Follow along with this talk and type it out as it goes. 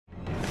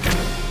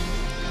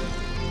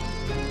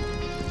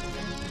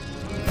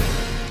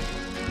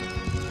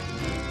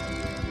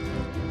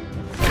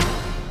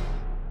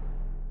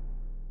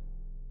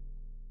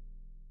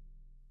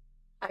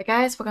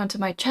Hi guys, welcome to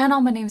my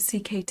channel. My name is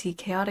CKT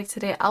Chaotic.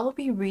 Today I will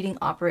be reading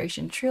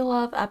Operation True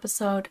Love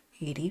episode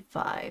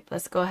 85.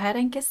 Let's go ahead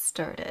and get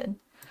started.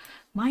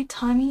 My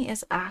tummy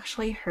is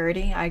actually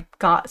hurting. I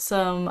got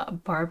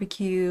some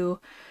barbecue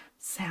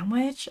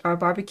sandwich or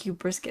barbecue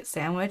brisket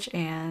sandwich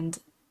and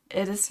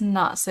it is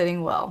not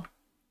sitting well.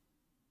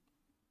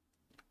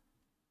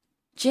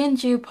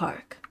 Jinju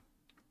Park.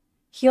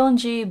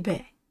 Hyunji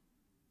Bae.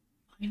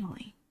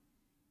 Finally.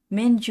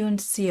 Minjun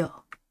Seo.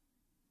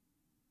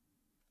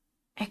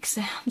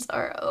 Exams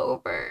are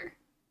over.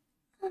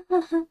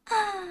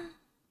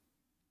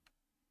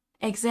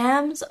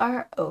 Exams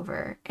are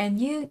over, and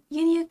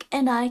Eunhyeok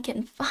and I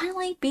can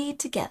finally be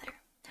together.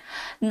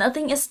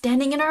 Nothing is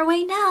standing in our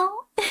way now.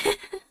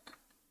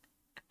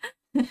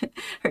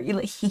 Are you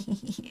like,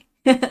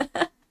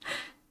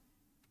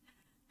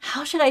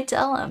 how should I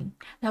tell him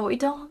that we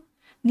don't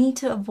need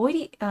to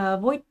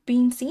avoid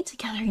being seen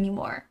together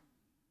anymore?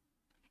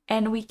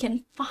 And we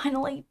can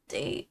finally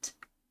date.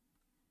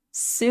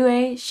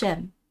 Sue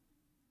Shim.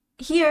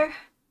 Here.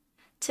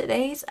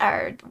 Today's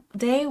our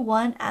day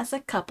one as a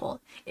couple.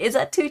 Is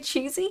that too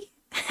cheesy?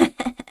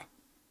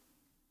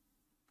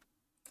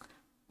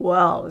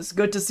 Well, it's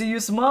good to see you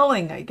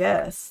smiling, I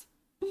guess.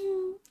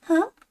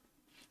 Huh?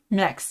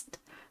 Next,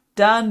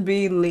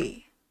 Danbi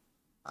Lee.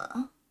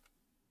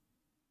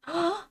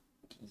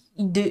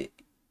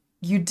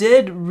 You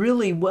did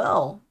really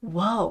well.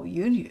 Wow,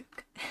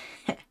 Eunhyeok.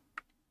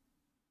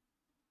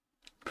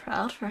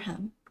 Proud for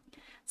him.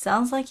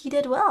 Sounds like he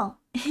did well.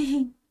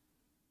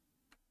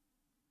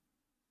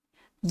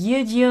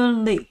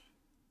 Yejun Lee.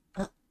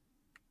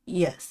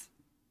 Yes.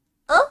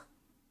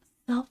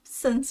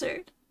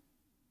 Self-censored.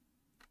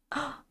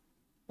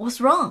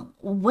 What's wrong?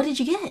 What did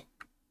you get?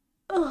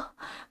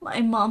 My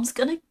mom's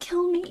gonna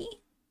kill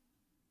me.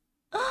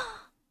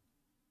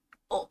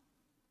 Oh.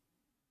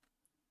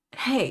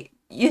 Hey,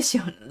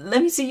 Yejun,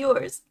 let me see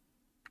yours.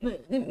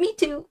 Me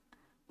too.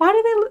 Why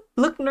do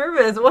they look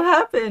nervous? What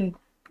happened?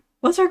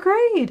 What's her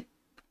grade?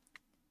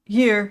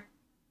 Here.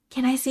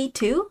 Can I see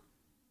too?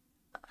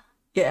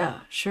 Yeah,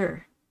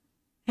 sure.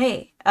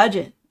 Hey,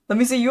 Ajin, let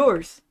me see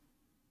yours.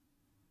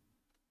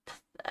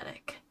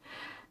 Pathetic.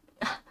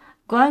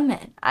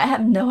 Gwangmin, I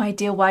have no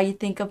idea why you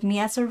think of me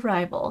as a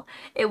rival.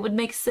 It would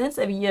make sense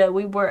if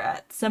we were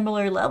at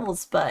similar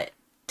levels, but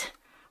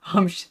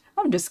I'm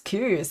just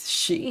curious.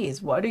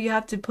 Jeez, why do you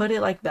have to put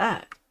it like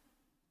that?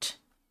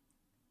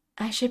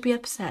 I should be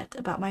upset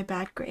about my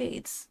bad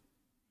grades.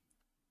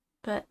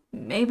 But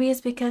maybe it's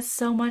because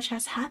so much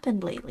has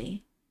happened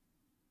lately.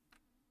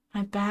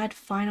 My bad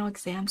final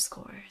exam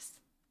scores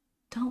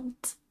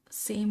don't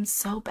seem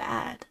so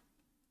bad.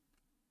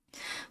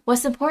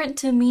 What's important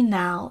to me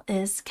now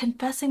is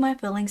confessing my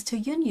feelings to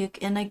Eunhyeok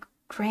in a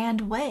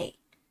grand way.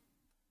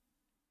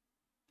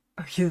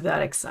 Are you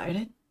that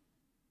excited?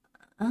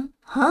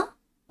 Huh?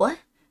 What?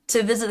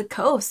 To visit the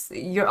coast.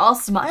 You're all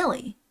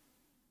smiley.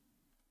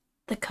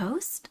 The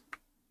coast?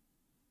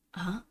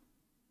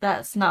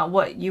 That's not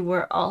what you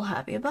were all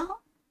happy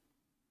about?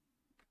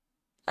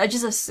 I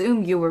just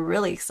assumed you were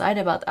really excited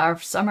about our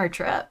summer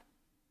trip.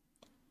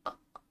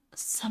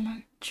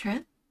 Summer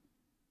trip?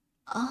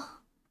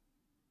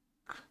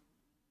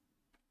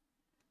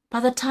 By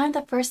the time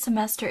the first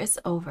semester is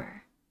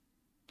over,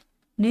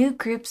 new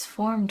groups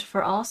formed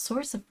for all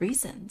sorts of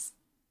reasons.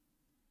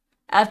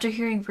 After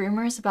hearing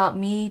rumors about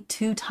me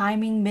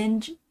two-timing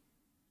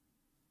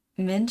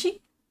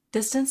Minji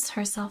distanced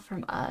herself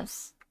from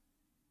us.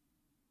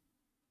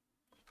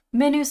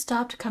 Minu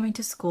stopped coming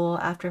to school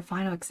after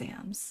final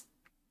exams.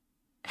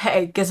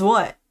 Hey, guess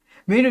what?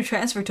 Minu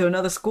transferred to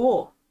another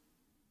school.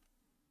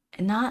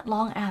 And not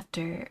long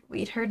after,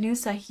 we'd heard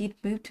news that he'd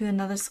moved to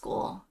another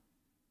school.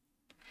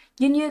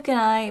 Eunhyeok and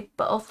I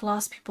both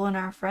lost people in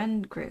our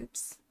friend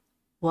groups.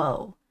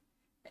 Whoa.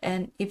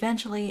 And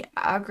eventually,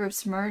 our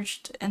groups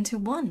merged into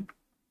one.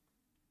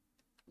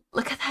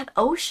 Look at that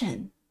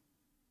ocean.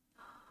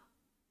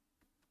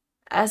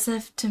 As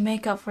if to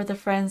make up for the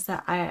friends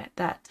that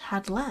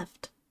had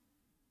left.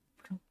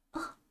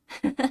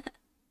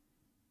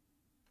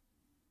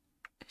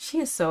 She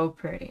is so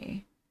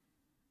pretty.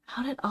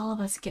 How did all of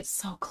us get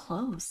so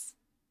close?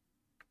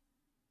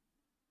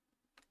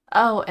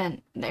 Oh,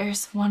 and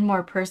there's one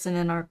more person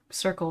in our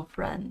circle of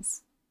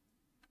friends.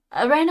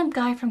 A random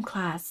guy from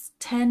class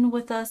 10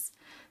 with us,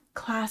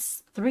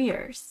 class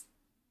 3ers.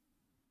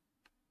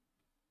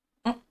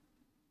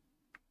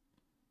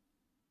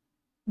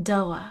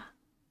 Doa.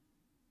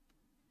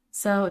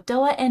 So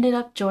Doa ended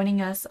up joining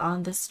us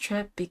on this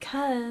trip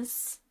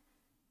because...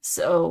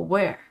 So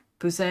where?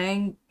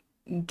 Busan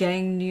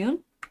Gangneung?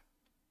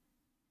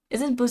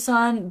 Isn't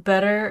Busan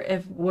better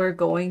if we're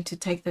going to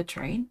take the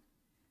train?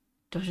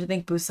 Don't you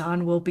think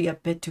Busan will be a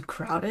bit too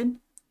crowded?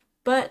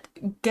 But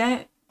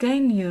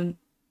Gangneung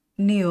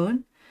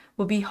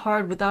will be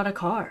hard without a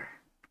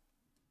car.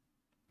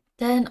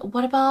 Then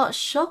what about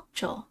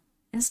Shokcho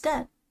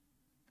instead?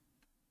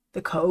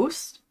 The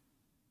coast?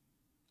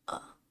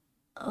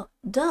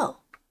 Do.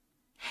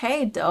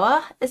 Hey,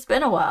 Doa. It's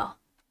been a while.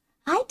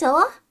 Hi,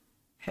 Doa.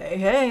 Hey,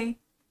 hey.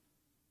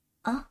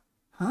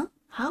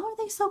 How are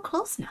they so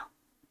close now?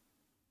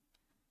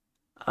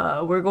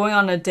 We're going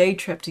on a day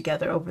trip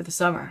together over the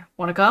summer.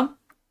 Wanna come?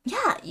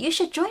 Yeah, you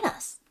should join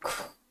us.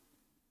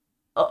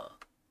 Uh,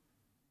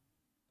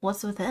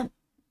 What's with him?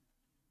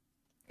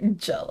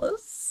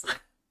 Jealous?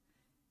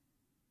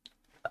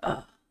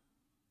 Uh,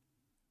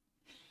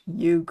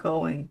 you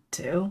going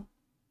too?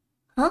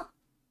 Huh?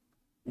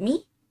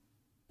 Me?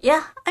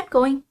 Yeah, I'm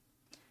going.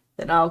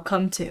 Then I'll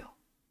come too.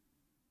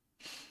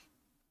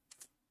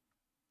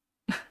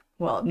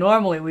 Well,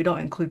 normally we don't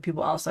include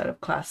people outside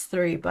of class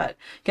 3, but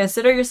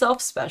consider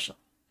yourself special.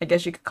 I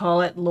guess you could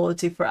call it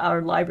loyalty for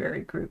our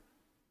library group.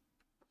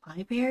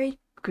 Library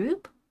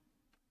group?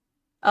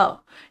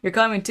 Oh, you're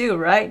coming too,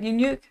 right,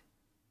 Eunhyeok?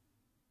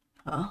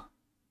 Huh?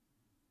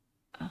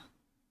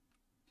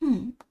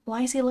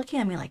 Why is he looking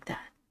at me like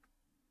that?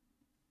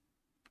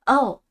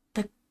 Oh,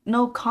 the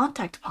no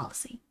contact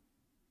policy.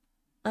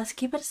 Let's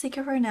keep it a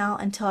secret for now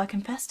until I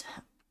confess to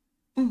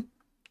him.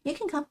 You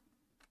can come.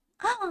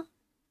 Ah.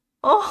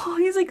 Oh,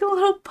 he's like a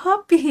little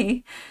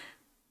puppy.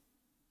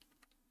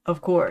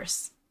 Of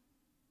course.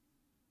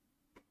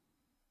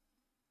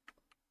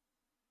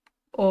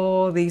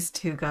 Oh, these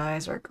two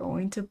guys are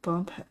going to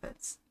bump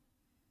heads.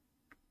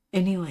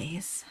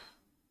 Anyways,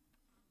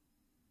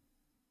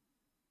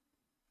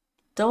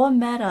 Doa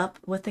met up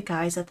with the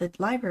guys at the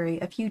library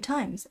a few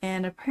times,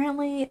 and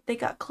apparently they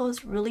got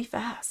close really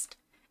fast.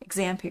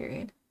 Exam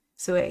period.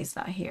 Sue's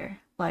not here.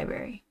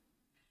 Library.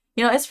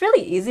 You know, it's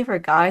really easy for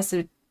guys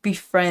to be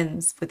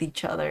friends with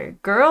each other.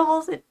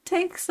 Girls, it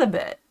takes a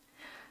bit.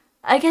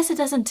 I guess it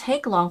doesn't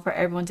take long for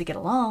everyone to get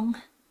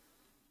along.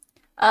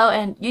 Oh,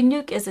 and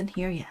Eunhyeok isn't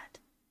here yet.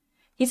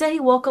 He said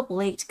he woke up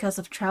late because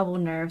of travel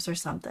nerves or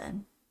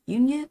something.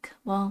 Eunhyeok?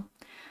 Well,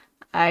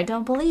 I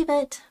don't believe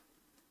it.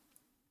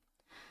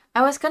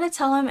 I was gonna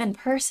tell him in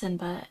person,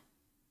 but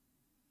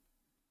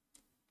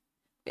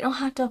we don't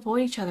have to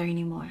avoid each other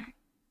anymore.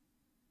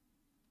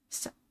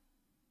 So,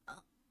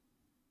 huh?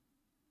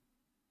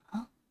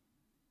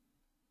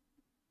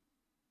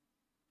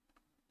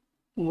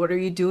 What are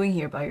you doing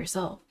here by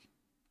yourself?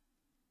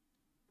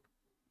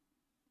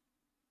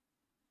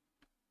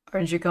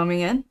 Aren't you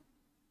coming in?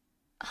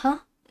 Huh?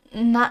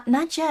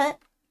 Not yet.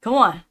 Come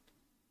on.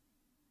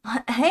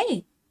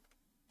 Hey,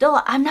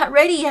 Doa, I'm not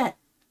ready yet.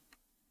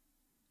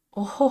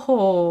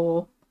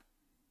 Oh,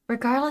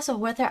 Regardless of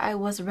whether I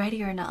was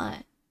ready or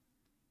not,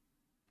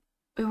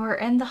 we were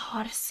in the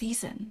hottest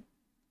season.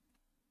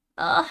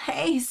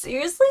 Hey,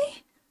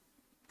 seriously?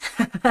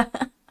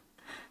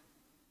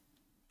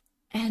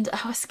 And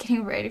I was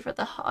getting ready for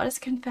the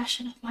hottest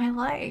confession of my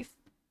life.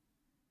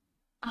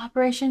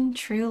 Operation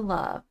True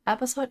Love,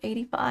 episode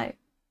 85.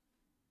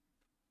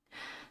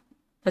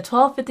 the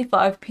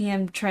 12:55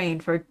 p.m. train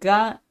for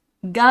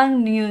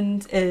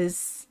Gangneung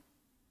is,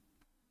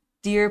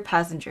 dear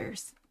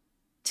passengers,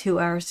 2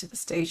 hours to the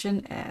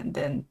station and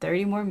then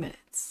 30 more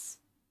minutes.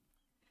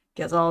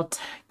 Guess I'll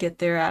get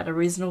there at a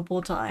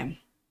reasonable time.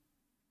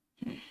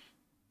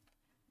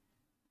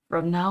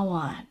 From now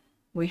on,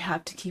 we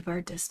have to keep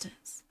our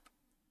distance.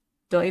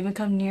 Don't even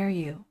come near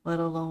you, let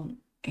alone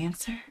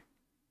answer.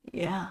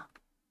 Yeah,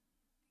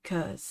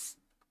 because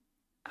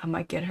I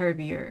might get hurt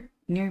if you're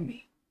near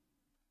me.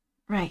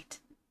 Right.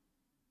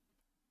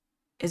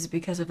 Is it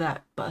because of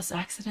that bus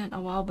accident a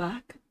while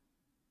back?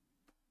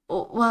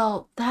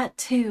 Well, that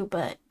too,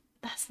 but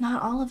that's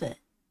not all of it.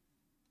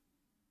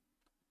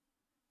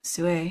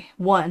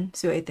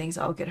 Sue thinks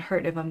I'll get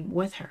hurt if I'm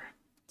with her.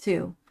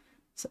 2,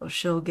 so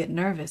she'll get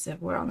nervous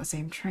if we're on the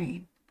same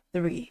train.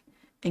 3,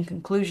 in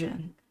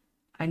conclusion,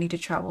 I need to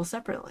travel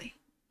separately.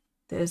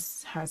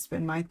 This has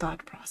been my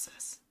thought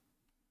process.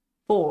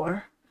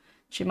 4,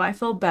 she might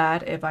feel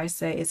bad if I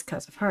say it's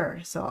because of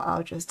her, so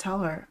I'll just tell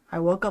her I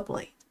woke up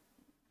late.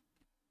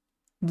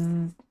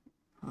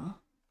 Huh?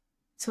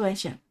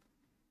 Shim,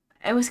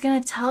 I was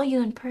gonna tell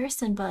you in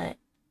person, but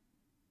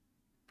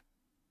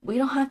we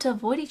don't have to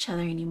avoid each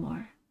other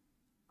anymore.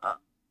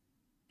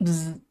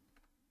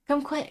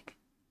 Come quick.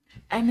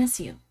 I miss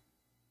you.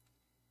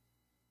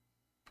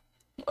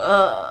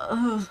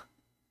 Oh,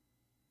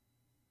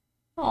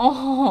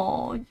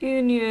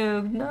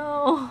 Eunhyeok,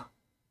 no.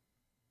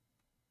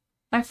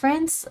 My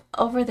friends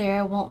over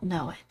there won't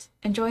know it,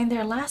 enjoying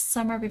their last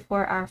summer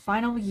before our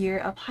final year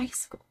of high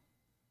school.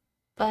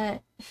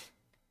 But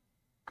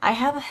I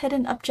have a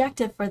hidden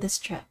objective for this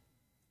trip,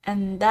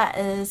 and that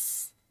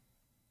is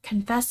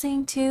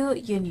confessing to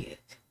Eunhyeok.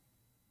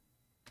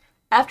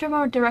 After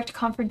more direct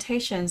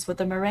confrontations with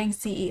the meringue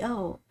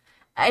CEO,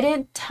 I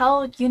didn't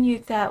tell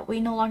Eunhyeok that we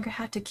no longer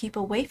had to keep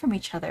away from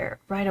each other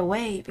right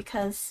away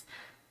because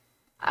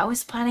I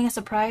was planning a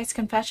surprise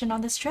confession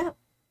on this trip.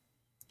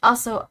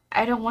 Also,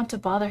 I don't want to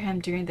bother him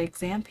during the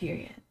exam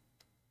period.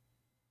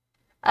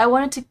 I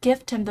wanted to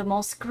gift him the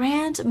most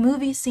grand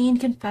movie scene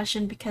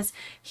confession because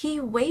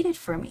he waited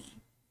for me.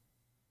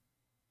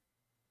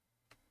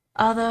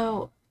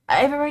 Although,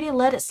 I've already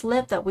let it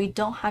slip that we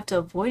don't have to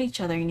avoid each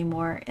other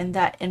anymore in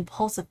that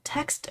impulsive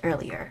text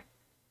earlier.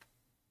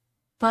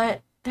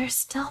 But there's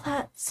still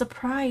that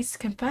surprise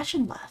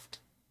confession left.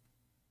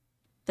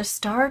 The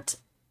start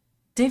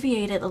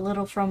deviated a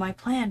little from my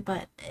plan,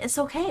 but it's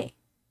okay.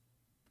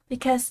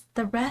 Because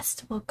the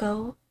rest will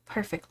go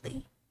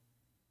perfectly.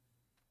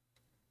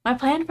 My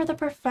plan for the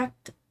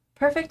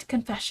perfect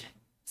confession.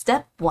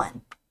 Step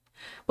 1.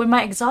 When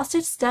my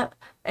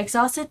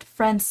exhausted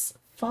friends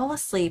fall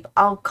asleep,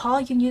 I'll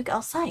call Eunhyeok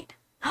outside.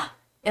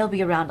 It'll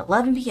be around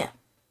 11 p.m.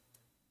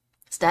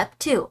 Step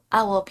 2.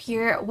 I will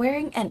appear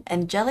wearing an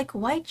angelic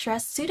white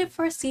dress suited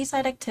for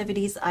seaside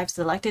activities I've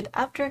selected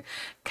after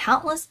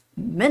countless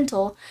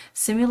mental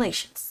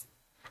simulations.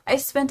 I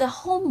spent a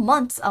whole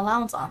month's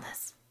allowance on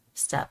this.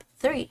 Step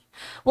 3.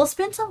 We'll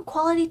spend some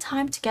quality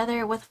time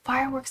together with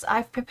fireworks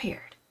I've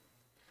prepared.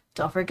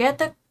 Don't forget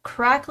the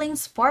crackling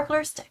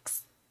sparkler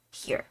sticks.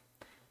 Here.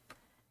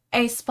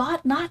 A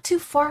spot not too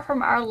far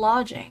from our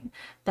lodging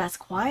that's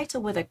quiet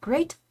with a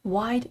great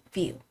wide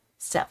view.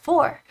 Step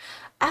 4.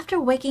 After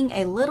walking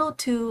a little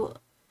to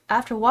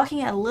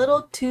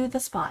the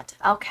spot,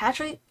 I'll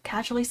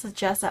casually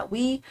suggest that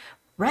we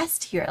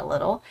rest here a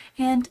little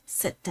and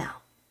sit down.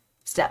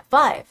 Step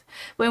 5.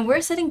 When we're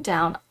sitting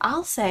down,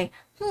 I'll say,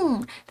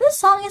 this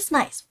song is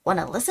nice.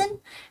 Wanna listen?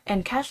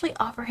 And casually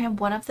offer him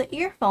one of the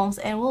earphones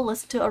and we'll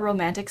listen to a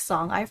romantic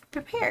song I've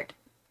prepared.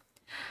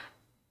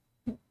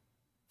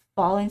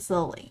 Falling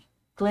Slowly.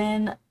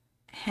 Glenn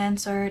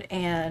Hansard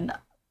and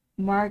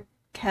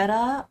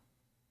Marketa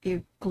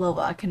Glova.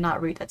 I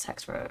cannot read that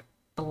text for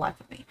the life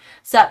of me.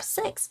 Step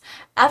 6.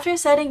 After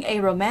setting a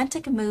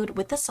romantic mood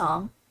with the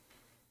song,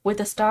 with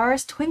the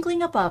stars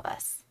twinkling above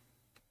us,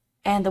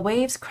 and the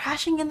waves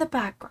crashing in the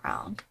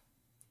background,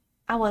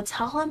 I will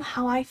tell him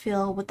how I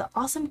feel with the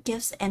awesome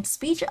gifts and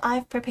speech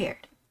I've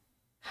prepared.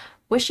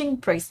 Wishing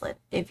bracelet.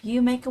 If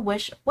you make a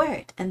wish, wear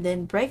it, and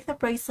then break the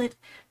bracelet,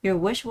 your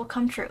wish will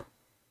come true.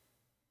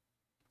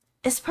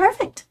 It's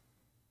perfect!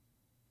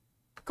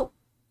 Go.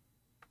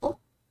 Oh.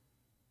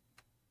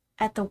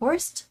 At the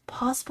worst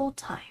possible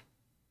time.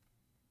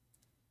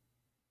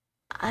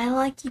 I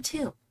like you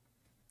too.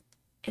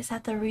 Is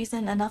that the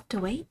reason enough to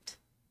wait?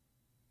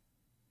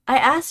 I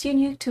asked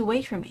Eunhyeok to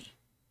wait for me,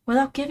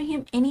 without giving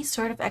him any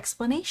sort of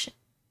explanation.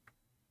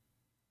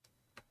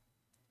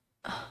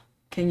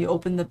 Can you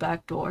open the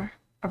back door?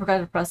 I forgot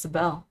to press the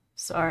bell.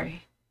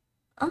 Sorry.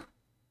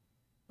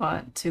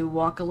 Want to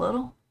walk a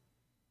little?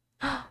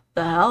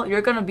 The hell?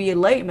 You're gonna be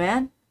late,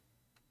 man.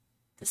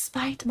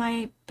 Despite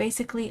my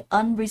basically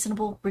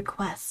unreasonable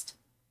request.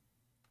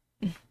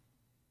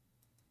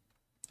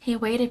 He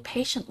waited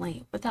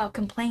patiently without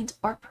complaint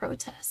or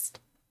protest.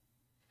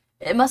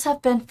 It must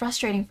have been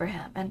frustrating for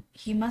him, and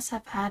he must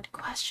have had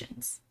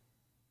questions.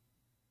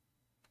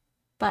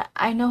 But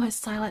I know his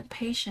silent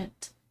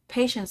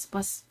patience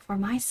was for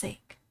my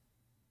sake.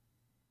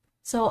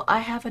 So I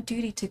have a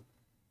duty to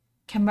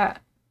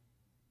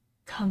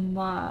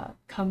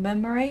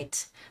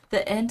commemorate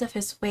the end of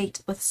his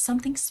wait with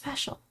something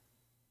special.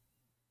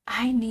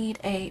 I need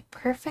a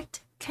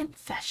perfect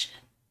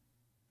confession.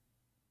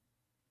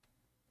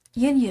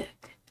 Eunhyeok,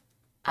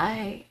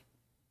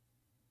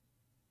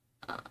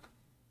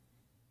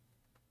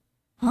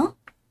 Huh?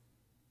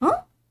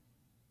 Huh?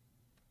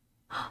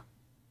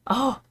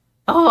 Oh,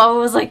 I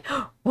was like,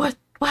 what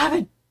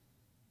happened?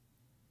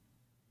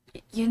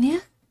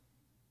 Eunhyeok?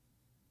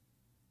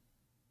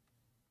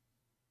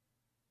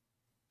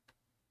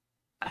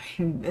 I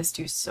missed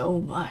you so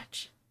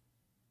much.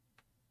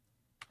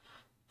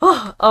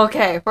 Oh,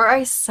 okay. For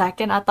a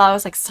second, I thought it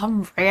was like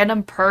some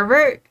random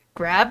pervert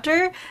grabbed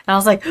her, and I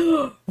was like,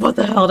 what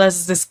the hell?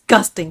 That's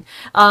disgusting.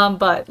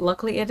 But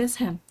luckily it is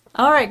him.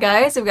 Alright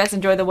guys, if you guys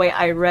enjoyed the way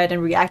I read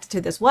and reacted to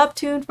this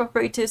webtoon, feel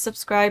free to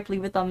subscribe,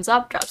 leave a thumbs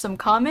up, drop some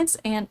comments,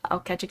 and I'll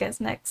catch you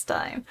guys next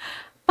time.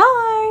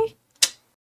 Bye!